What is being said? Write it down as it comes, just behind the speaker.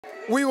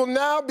We will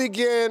now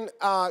begin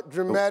our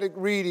dramatic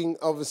reading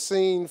of a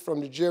scene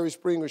from the Jerry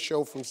Springer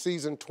Show from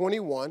season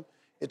 21.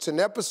 It's an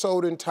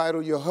episode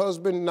entitled, Your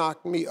Husband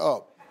Knocked Me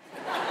Up.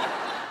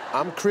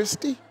 I'm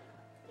Christy.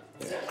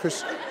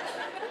 Christy.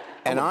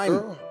 And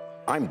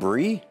I'm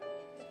Bree.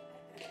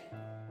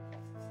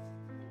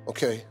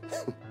 Okay.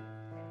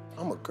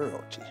 I'm a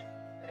girl, G.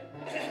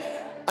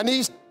 I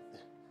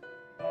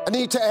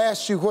need to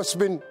ask you what's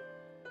been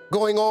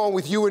going on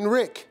with you and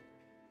Rick.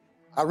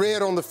 I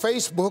read on the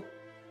Facebook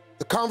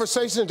the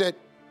conversation that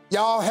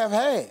y'all have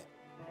had.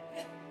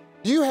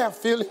 Do you have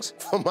feelings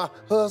for my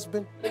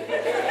husband?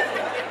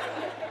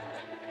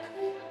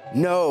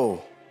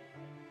 No,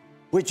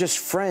 we're just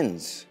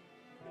friends.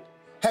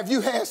 Have you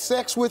had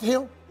sex with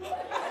him?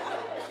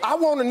 I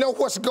want to know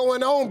what's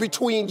going on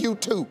between you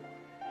two.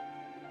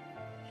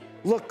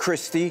 Look,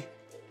 Christy,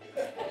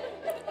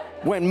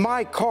 when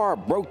my car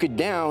broke it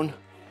down,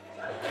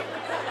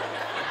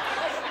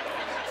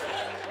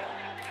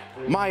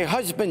 my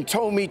husband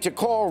told me to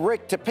call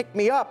Rick to pick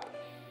me up.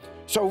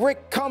 So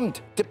Rick come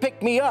to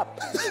pick me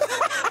up.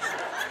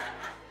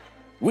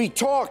 We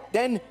talked,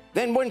 then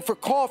went for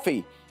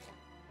coffee.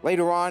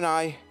 Later on,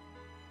 I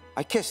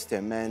kissed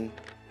him, and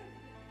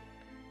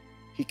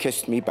he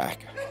kissed me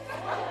back.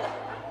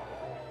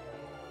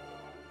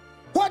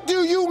 What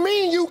do you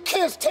mean you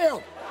kissed him?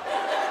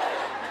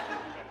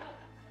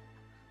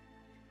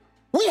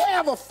 We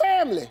have a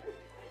family.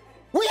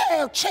 We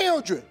have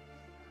children.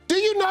 Do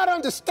you not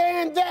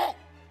understand that?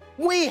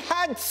 We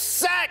had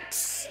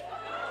sex!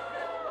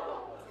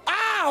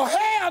 Oh,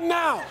 hell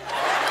no!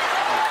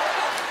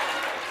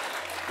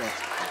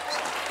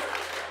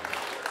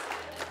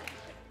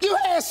 You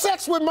had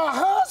sex with my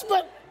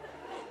husband?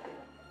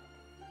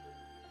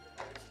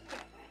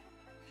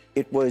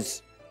 It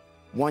was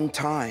one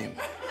time.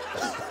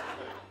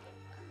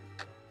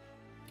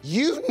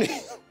 You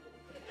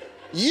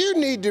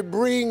need to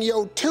bring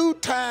your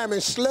two-time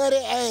and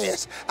slutty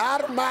ass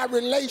out of my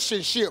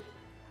relationship.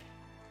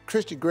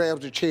 Christy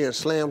grabs the chair and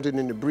slams it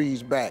in the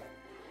Bree's back.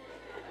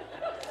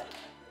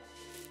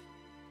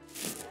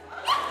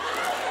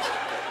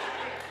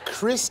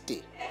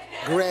 Christy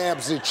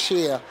grabs the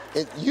chair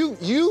and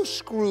you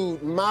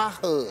screwed my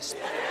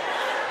husband.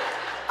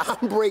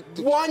 I'm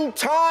breaking. One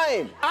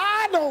time!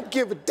 I don't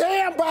give a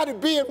damn about it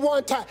being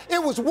one time.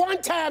 It was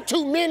one time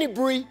too many,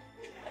 Bree.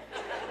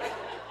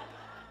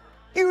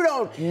 You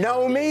don't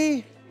know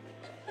me.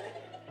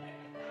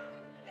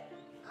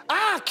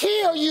 I'll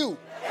kill you.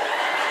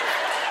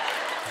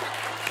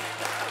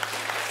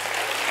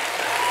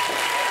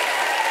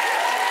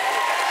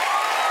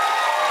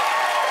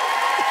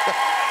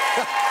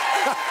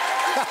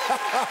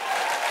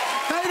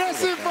 Hey,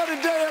 that's it for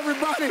today,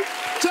 everybody.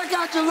 Check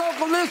out your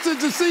local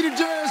listings to see the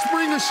Jerry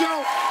Springer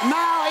Show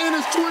now in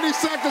its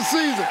 22nd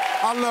season.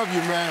 I love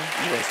you, man.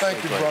 Yes,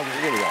 Thank you, brother.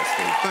 You really got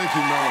Steve. Thank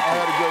you, man. I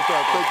had a great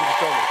time. Thank you for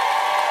coming.